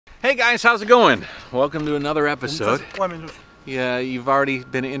Hey guys, how's it going? Welcome to another episode. Yeah, you've already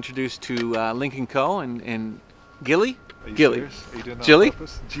been introduced to LYNK CO and Gilly? Gilly. Gilly?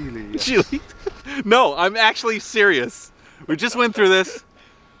 Gilly? No, I'm actually serious. We just went through this.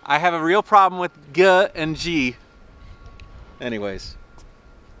 I have a real problem with G and G. Anyways.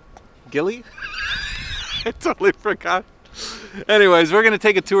 Gilly? I totally forgot. Anyways, we're going to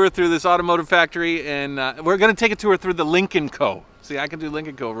take a tour through this automotive factory, and we're going to take a tour through the LYNK CO. See, I can do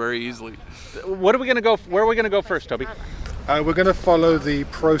LYNK CO very easily. What are we going to go? Where are we going to go first, Toby? We're going to follow the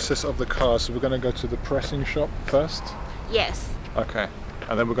process of the car. So we're going to go to the pressing shop first. Yes. Okay.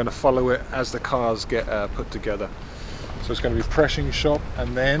 And then we're going to follow it as the cars get put together. So it's going to be pressing shop,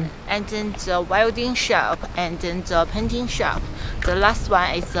 and then the welding shop, and then the painting shop. The last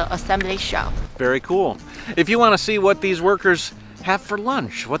one is the assembly shop. Very cool. If you want to see what these workers have for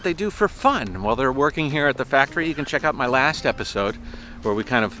lunch, what they do for fun while they're working here at the factory, you can check out my last episode where we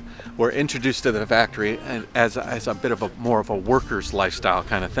kind of were introduced to the factory as a bit of more of a worker's lifestyle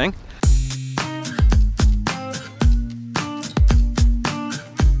kind of thing.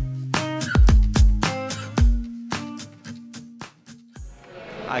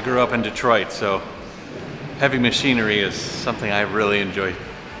 I grew up in Detroit, so heavy machinery is something I really enjoy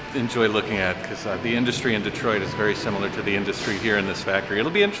looking at, because the industry in Detroit is very similar to the industry here in this factory. It'll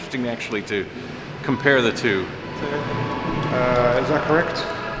be interesting actually to compare the two. Is that correct?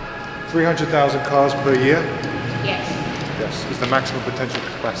 300,000 cars per year? Yes. Yes, is the maximum potential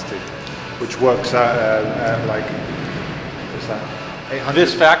capacity, which works out at like, what's that? 800?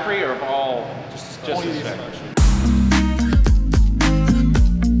 This factory or all? Just this factory.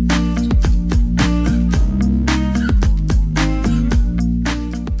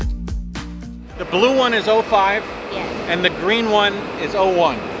 The blue one is 05, yes, and the green one is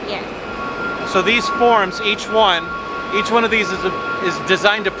 01. Yes. So these forms, each one of these is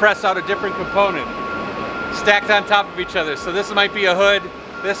designed to press out a different component, stacked on top of each other. So this might be a hood,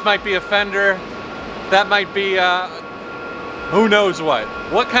 this might be a fender, that might be who knows what.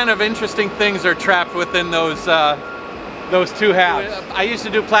 What kind of interesting things are trapped within those two halves? I used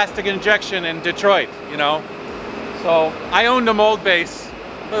to do plastic injection in Detroit, you know. So I owned a mold base.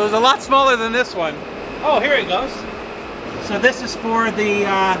 It was a lot smaller than this one. Oh, here it goes. So this is for the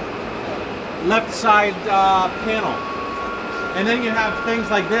left side panel. And then you have things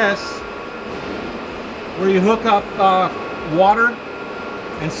like this, where you hook up water,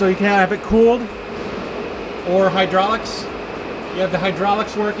 and so you can have it cooled, or hydraulics. You have the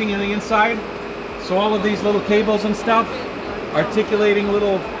hydraulics working in the inside. So all of these little cables and stuff, articulating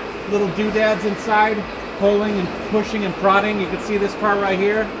little doodads inside, pulling and pushing and prodding. You can see this part right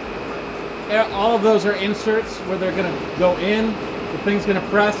here. All of those are inserts where they're going to go in, the thing's going to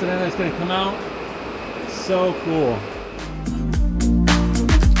press, and then it's going to come out. So cool.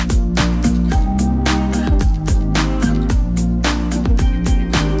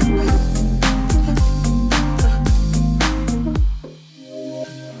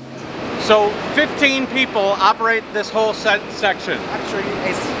 So 15 people operate this whole section. Actually,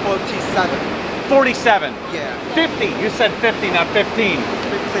 it's 47. 47. Yeah. 50. You said 50, not 15. 15.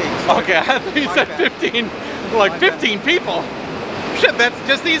 Okay, I thought you said 15. Like 15 people. Shit, that's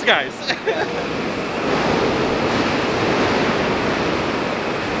just these guys.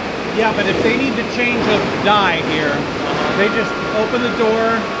 Yeah, but if they need to change a die here, they just open the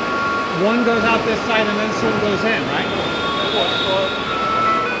door, one goes out this side and then one goes in, right?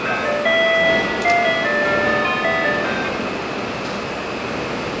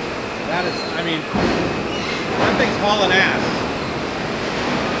 That is, I mean, that thing's hauling ass.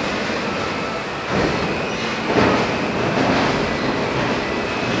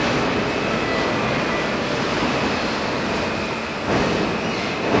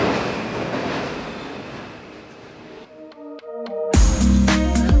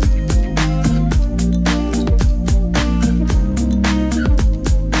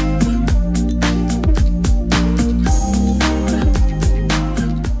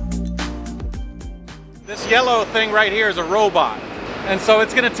 Yellow thing right here is a robot, and so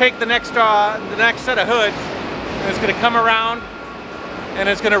it's going to take the next set of hoods, and it's going to come around, and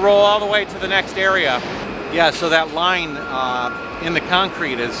it's going to roll all the way to the next area. Yeah, so that line in the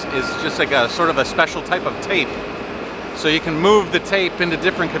concrete is just like a sort of a special type of tape. So you can move the tape into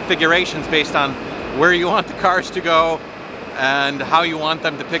different configurations based on where you want the cars to go and how you want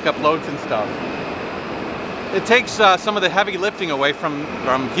them to pick up loads and stuff. It takes some of the heavy lifting away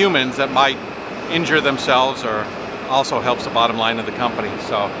from humans that might injure themselves, or also helps the bottom line of the company.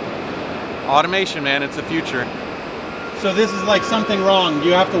 So automation, man, it's the future. So this is like something wrong.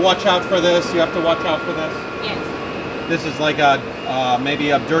 You have to watch out for this. You have to watch out for this. Yes. This is like a maybe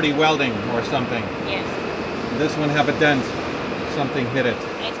a dirty welding or something. Yes. This one have a dent. Something hit it.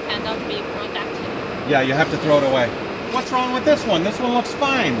 It cannot be productive. Yeah, you have to throw it away. What's wrong with this one? This one looks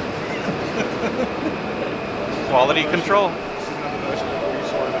fine. Quality control. This is another version of what you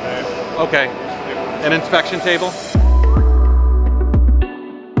saw in there. Okay. An inspection table.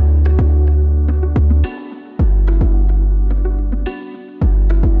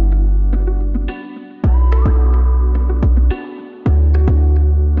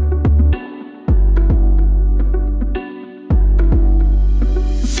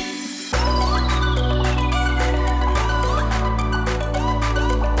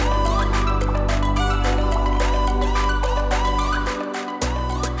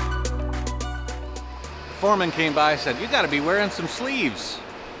 Foreman came by and said, you got to be wearing some sleeves,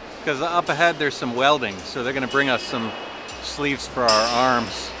 because up ahead there's some welding, so they're going to bring us some sleeves for our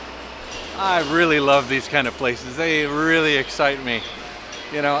arms. I really love these kind of places. They really excite me.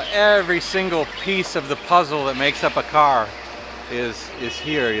 You know, every single piece of the puzzle that makes up a car is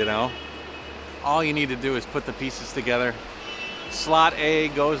here, you know. All you need to do is put the pieces together. Slot A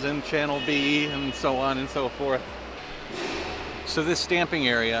goes in channel B, and so on and so forth. So this stamping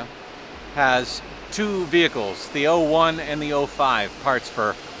area has two vehicles, the 01 and the 05 parts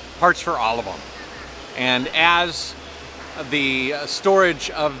for all of them. And as the storage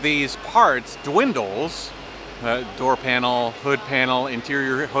of these parts dwindles, door panel, hood panel,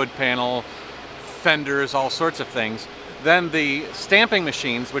 interior hood panel, fenders, all sorts of things, then the stamping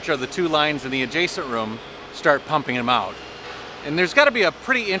machines, which are the two lines in the adjacent room, start pumping them out. And there's got to be a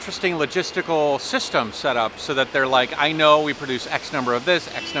pretty interesting logistical system set up so that they're like, I know we produce X number of this,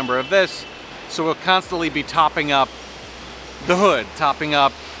 X number of this, so we'll constantly be topping up the hood, topping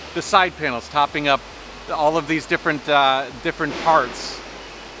up the side panels, topping up all of these different parts,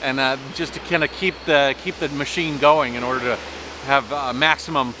 and just to kind of keep the machine going in order to have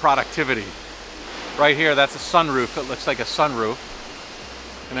maximum productivity. Right here, that's a sunroof. It looks like a sunroof.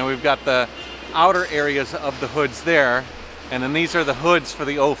 And then we've got the outer areas of the hoods there, and then these are the hoods for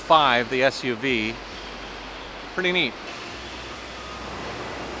the 05, the SUV. Pretty neat.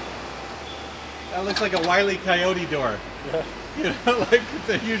 That looks like a Wile E. Coyote door. Yeah. You know, like it's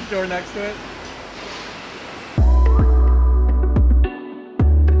a huge door next to it.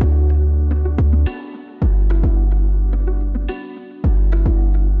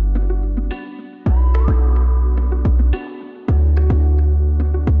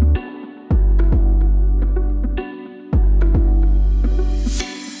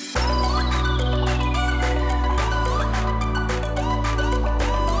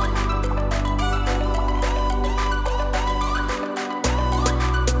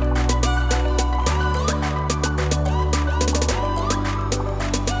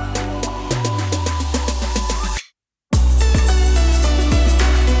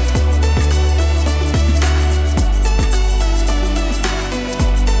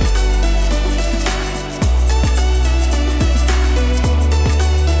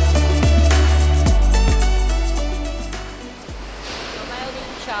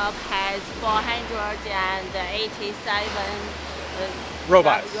 Has 487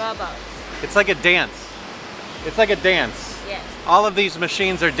 robots. robots. It's like a dance. It's like a dance. Yes. All of these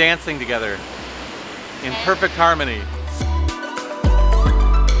machines are dancing together in perfect harmony.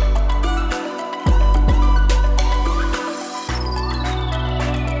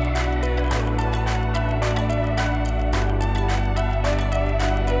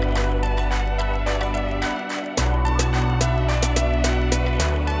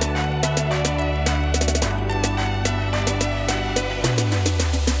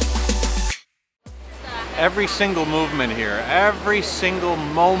 Every single movement here, every single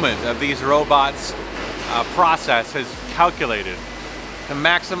moment of these robots' process is calculated to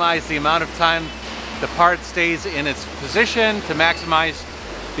maximize the amount of time the part stays in its position, to maximize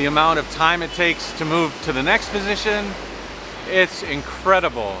the amount of time it takes to move to the next position. It's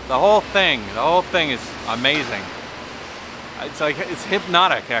incredible. The whole thing is amazing. It's like, it's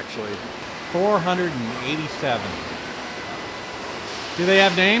hypnotic actually. 487. Do they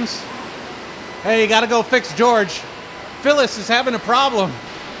have names? Hey, you gotta go fix George. Phyllis is having a problem.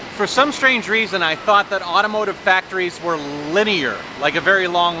 For some strange reason, I thought that automotive factories were linear, like a very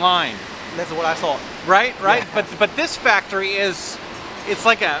long line. That's what I thought. Right, right. Yeah. But this factory is, it's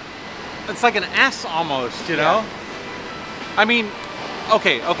like an S almost, you know? Yeah. I mean,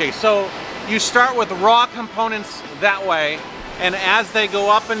 okay. So you start with raw components that way, and as they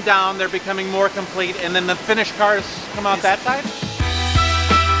go up and down, they're becoming more complete, and then the finished cars come out that side.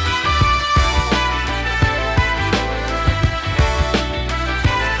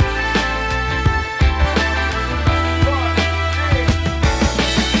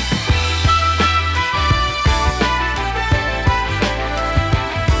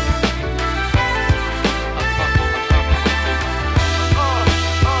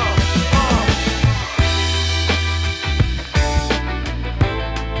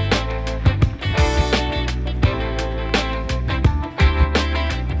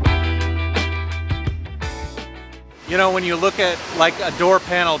 You know, when you look at like a door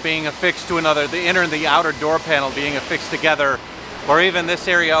panel being affixed to another, the inner and the outer door panel being affixed together, or even this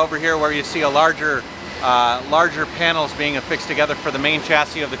area over here where you see a larger panels being affixed together for the main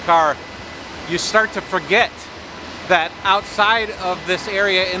chassis of the car, you start to forget that outside of this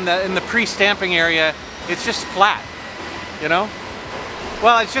area, in the pre-stamping area, it's just flat, you know?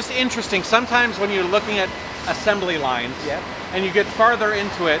 Well, it's just interesting. Sometimes when you're looking at assembly lines, and you get farther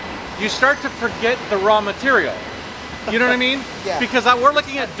into it, you start to forget the raw material. You know what I mean? Yeah. Because we're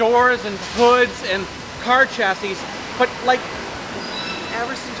looking at doors and hoods and car chassis, but like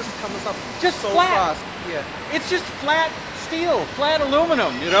Everything just comes up just so flat. fast. Yeah. It's just flat steel, flat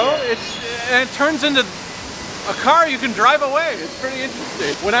aluminum, you know? And it turns into a car you can drive away. It's pretty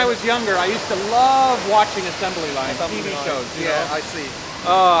interesting. When I was younger, I used to love watching assembly lines, TV shows. You know? I see.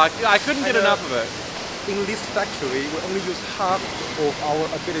 Oh, I couldn't get enough of it. In this factory, we only use half of our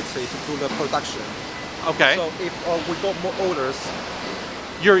ability to do the production. Okay. So if we got more orders,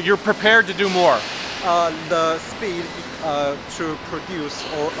 You're prepared to do more. the speed to produce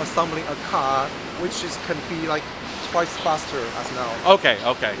or assembling a car, which can be like twice faster as now. Okay.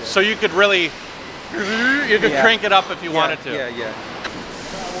 Yeah. So you could really, crank it up if you wanted to. Yeah.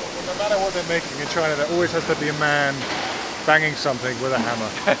 No matter what they're making in China, there always has to be a man banging something with a hammer.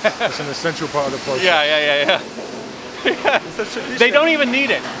 That's an essential part of the process. Yeah. They don't even need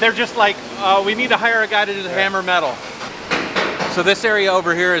it. They're just like, we need to hire a guy to do the hammer metal. So this area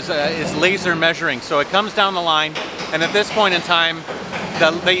over here is laser measuring. So it comes down the line, and at this point in time,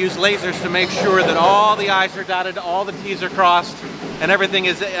 they use lasers to make sure that all the I's are dotted, all the T's are crossed, and everything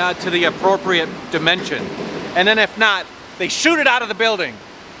is to the appropriate dimension. And then if not, they shoot it out of the building.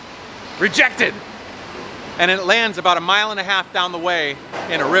 Rejected. And it lands about 1.5 miles down the way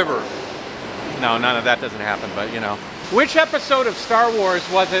in a river. No, none of that doesn't happen, but you know. Which episode of Star Wars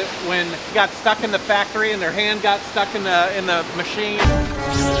was it when he got stuck in the factory and their hand got stuck in the machine?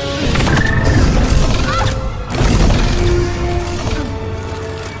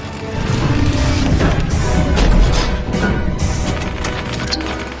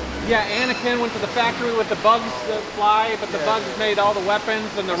 Yeah, Anakin went to the factory with the bugs that fly, but the bugs made all the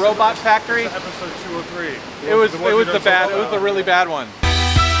weapons and the robot factory. Episode 2 or 3. It was the really bad one.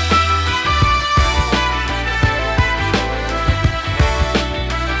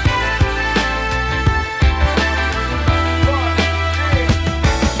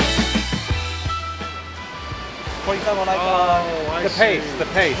 For example, like The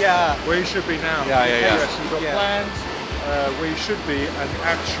pace. Yeah. Where you should be now. Yeah. Yes, you've got plans, where you should be, and the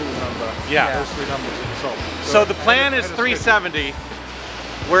actual number. Yeah. Those 3 numbers at the top. So the plan is 370.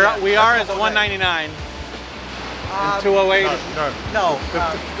 We are at 199. And 208. No. No.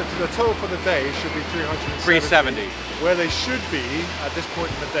 The total for the day should be 370. Where they should be at this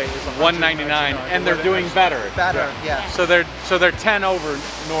point in the day is 199, and they're doing better. Better. Yeah. So they're 10 over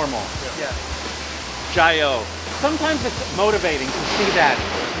normal. Yeah. JaYoe. Sometimes it's motivating to see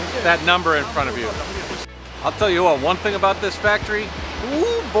that number in front of you. I'll tell you what, one thing about this factory,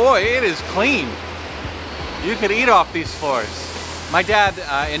 ooh boy, it is clean. You could eat off these floors. My dad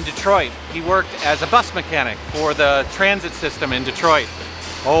in Detroit, he worked as a bus mechanic for the transit system in Detroit.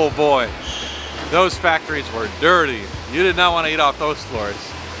 Oh boy, those factories were dirty. You did not want to eat off those floors.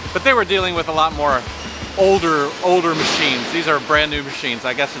 But they were dealing with a lot more older machines. These are brand new machines.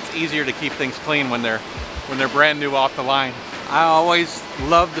 I guess it's easier to keep things clean when they're brand new off the line. I always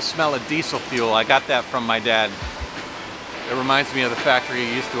love the smell of diesel fuel. I got that from my dad. It reminds me of the factory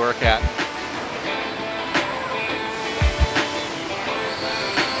he used to work at.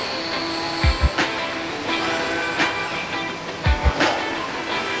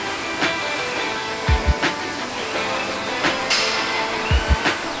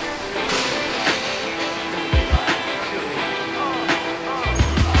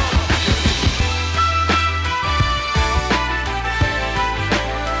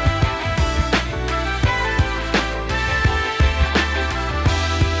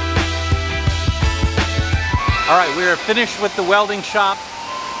 All right, we are finished with the welding shop.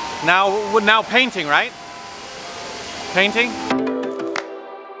 Now painting, right? Painting?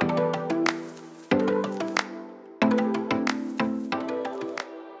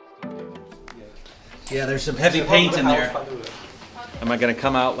 Yeah, there's some heavy paint in there. Am I gonna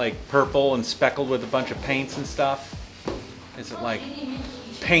come out like purple and speckled with a bunch of paints and stuff? Is it like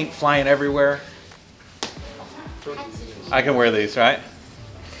paint flying everywhere? I can wear these, right?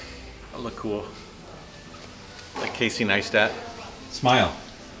 I'll look cool. Like Casey Neistat. Smile.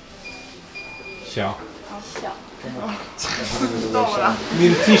 笑。你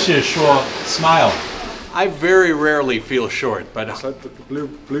的 T-shirt 说 smile. I very rarely feel short, but it's like the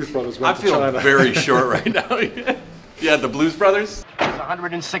Blues Brothers I went to feel China. very short right now. Yeah, the Blues Brothers. It's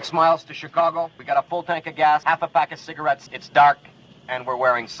 106 miles to Chicago. We got a full tank of gas, half a pack of cigarettes. It's dark, and we're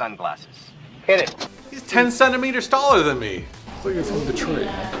wearing sunglasses. Hit it. He's 10 centimeters taller than me. I thought you were from Detroit.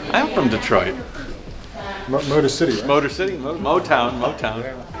 I'm from Detroit. Motor City, right? Motor City,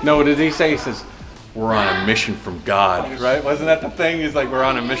 Motown. No, what did he say? He says, we're on a mission from God, right? Wasn't that the thing? He's like, we're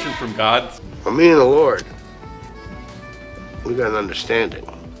on a mission from God. For me and the Lord, we got an understanding.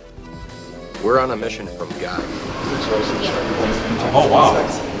 We're on a mission from God. Oh, wow.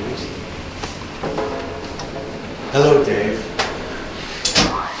 Hello, Dave.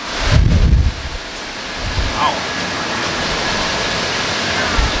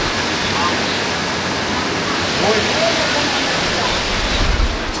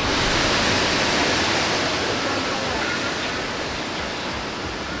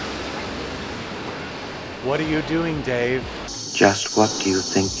 What are you doing, Dave? Just what do you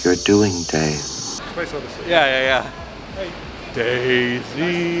think you're doing, Dave? Space Odyssey. Yeah. Hey.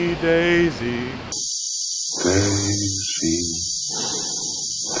 Daisy, Daisy. Daisy,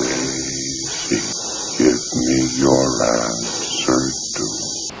 Daisy, give me your answer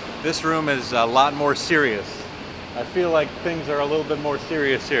too. This room is a lot more serious. I feel like things are a little bit more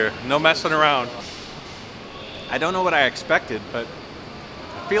serious here. No messing around. I don't know what I expected, but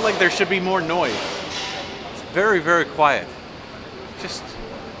I feel like there should be more noise. It's very, very quiet. Just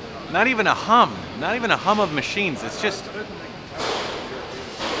not even a hum. Not even a hum of machines. It's just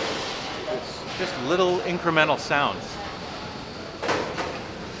little incremental sounds.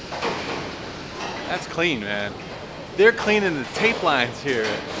 That's clean, man. They're cleaning the tape lines here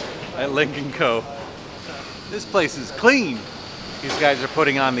at LYNK CO. This place is clean. These guys are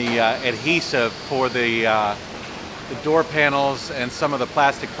putting on the adhesive for the door panels and some of the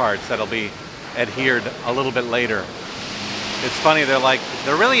plastic parts that'll be adhered a little bit later. It's funny,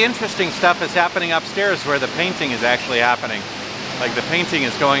 the really interesting stuff is happening upstairs where the painting is actually happening. Like the painting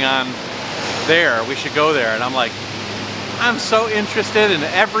is going on there, we should go there. And I'm like, I'm so interested in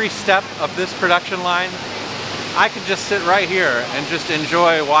every step of this production line. I could just sit right here and just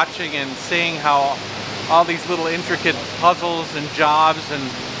enjoy watching and seeing how all these little intricate puzzles and jobs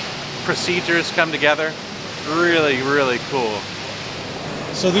and procedures come together. Really, really cool.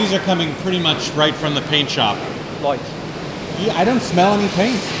 So these are coming pretty much right from the paint shop. Right. Yeah, I don't smell any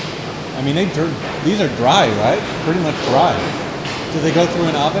paint. I mean, these are dry, right? Pretty much dry. Do they go through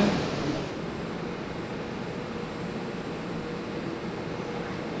an oven?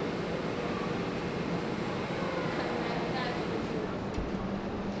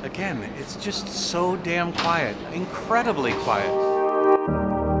 Again, it's just so damn quiet, incredibly quiet.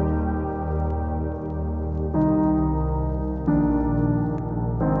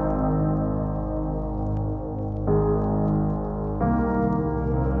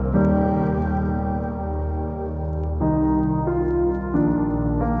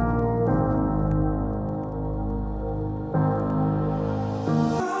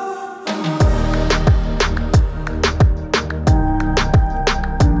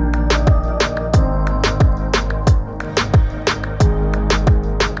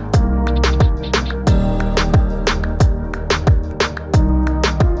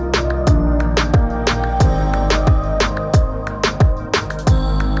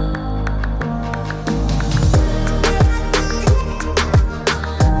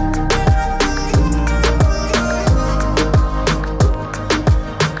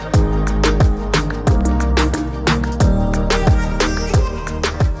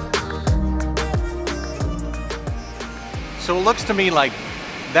 So it looks to me like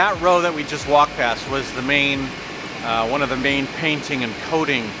that row that we just walked past was the main, one of the main painting and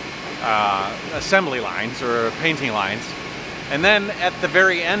coating assembly lines or painting lines. And then at the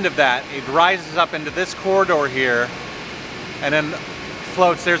very end of that, it rises up into this corridor here and then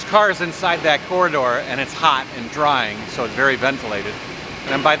floats. There's cars inside that corridor and it's hot and drying, so it's very ventilated. And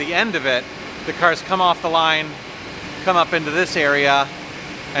then by the end of it, the cars come off the line, come up into this area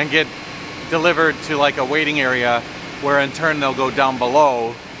and get delivered to like a waiting area where in turn they'll go down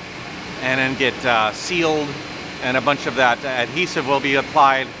below and then get sealed, and a bunch of that adhesive will be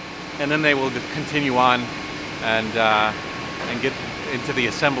applied, and then they will continue on and get into the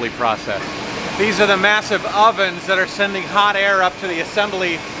assembly process. These are the massive ovens that are sending hot air up to the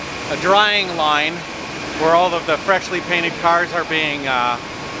assembly drying line where all of the freshly painted cars are being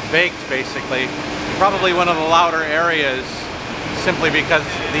baked, basically. Probably one of the louder areas simply because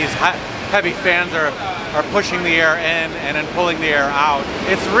these heavy fans are pushing the air in and then pulling the air out.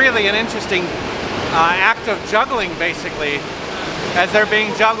 It's really an interesting act of juggling, basically, as they're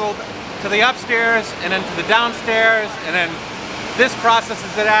being juggled to the upstairs and then to the downstairs and then this process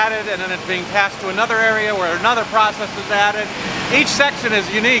is added, and then it's being passed to another area where another process is added. Each section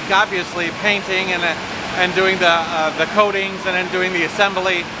is unique, obviously, painting and doing the coatings and then doing the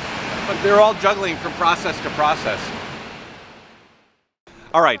assembly, but they're all juggling from process to process.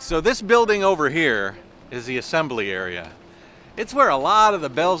 All right, so this building over here is the assembly area. It's where a lot of the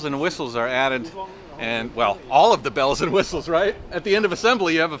bells and whistles are added, and well, all of the bells and whistles, right? At the end of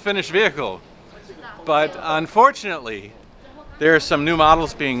assembly, you have a finished vehicle. But unfortunately, there are some new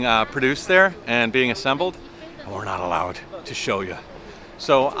models being produced there and being assembled, and we're not allowed to show you.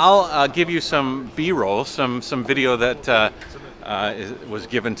 So I'll give you some B-roll, some video that was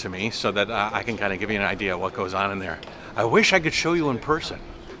given to me so that I can kind of give you an idea of what goes on in there. I wish I could show you in person,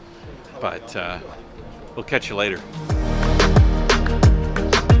 but we'll catch you later.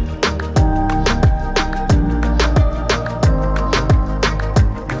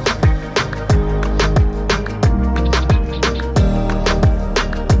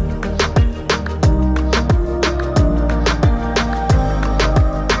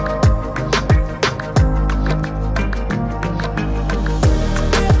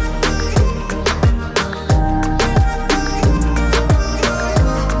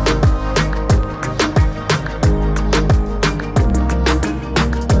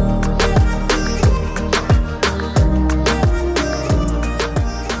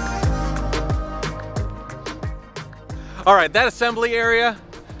 All right, that assembly area,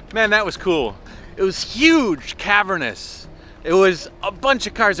 man, that was cool. It was huge, cavernous. It was a bunch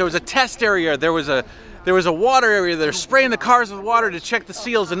of cars. There was a test area. There was a water area. They're spraying the cars with water to check the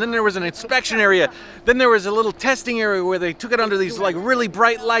seals, and then there was an inspection area. Then there was a little testing area where they took it under these like really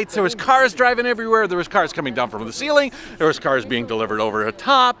bright lights. There was cars driving everywhere. There was cars coming down from the ceiling. There was cars being delivered over the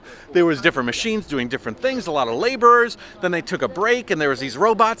top. There was different machines doing different things, a lot of laborers. Then they took a break, and there was these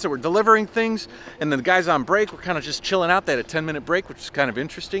robots that were delivering things. And then the guys on break were kind of just chilling out. They had a 10-minute break, which is kind of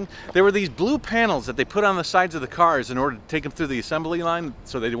interesting. There were these blue panels that they put on the sides of the cars in order to take them through the assembly line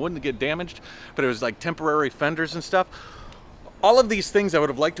so they wouldn't get damaged. But it was like temporary fenders and stuff. All of these things I would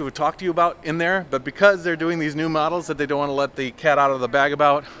have liked to have talked to you about in there, but because they're doing these new models that they don't want to let the cat out of the bag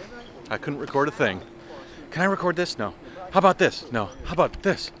about, I couldn't record a thing. Can I record this? No. How about this? No. How about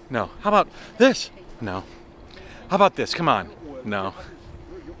this? No. How about this? No. How about this? Come on. No.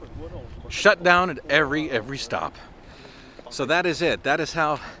 Shut down at every stop. So that is it. That is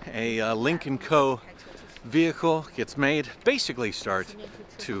how a LYNK CO vehicle gets made, basically start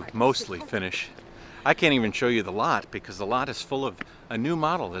to mostly finish. I can't even show you the lot because the lot is full of a new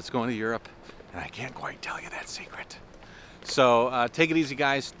model that's going to Europe, and I can't quite tell you that secret. So take it easy,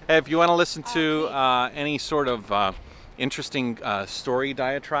 guys. Hey, if you want to listen to any sort of interesting story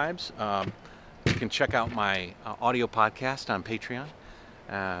diatribes, you can check out my audio podcast on Patreon.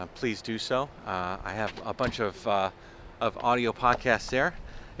 Please do so. I have a bunch of audio podcasts there.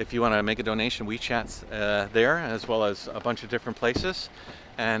 If you want to make a donation, WeChat's there, as well as a bunch of different places.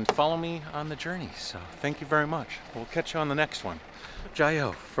 And follow me on the journey. So thank you very much. We'll catch you on the next one.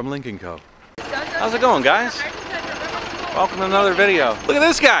 JaYoe from LYNK CO. How's it going, guys? Welcome to another video. Look at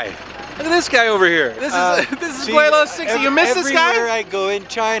this guy. Look at this guy over here. This is JaYoe 60. You miss this guy? Everywhere I go in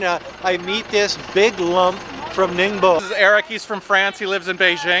China, I meet this big lump from Ningbo. This is Eric. He's from France. He lives in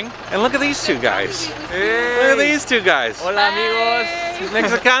Beijing. And look at these two guys. Hey. Look at these two guys. Hola, amigos.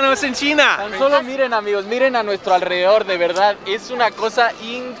 Mexicanos en China. Tan solo miren, amigos, miren a nuestro alrededor, de verdad, es una cosa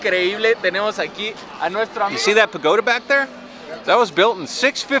increíble. Tenemos aquí a nuestro amigo. You see that pagoda back there? That was built in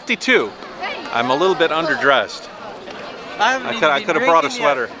 652. I'm a little bit underdressed. I could have brought a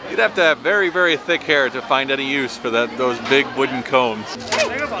sweater. You'd have to have very, very thick hair to find any use for those big wooden combs.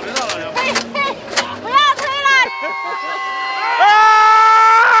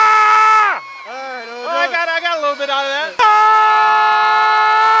 I got a little bit out of that.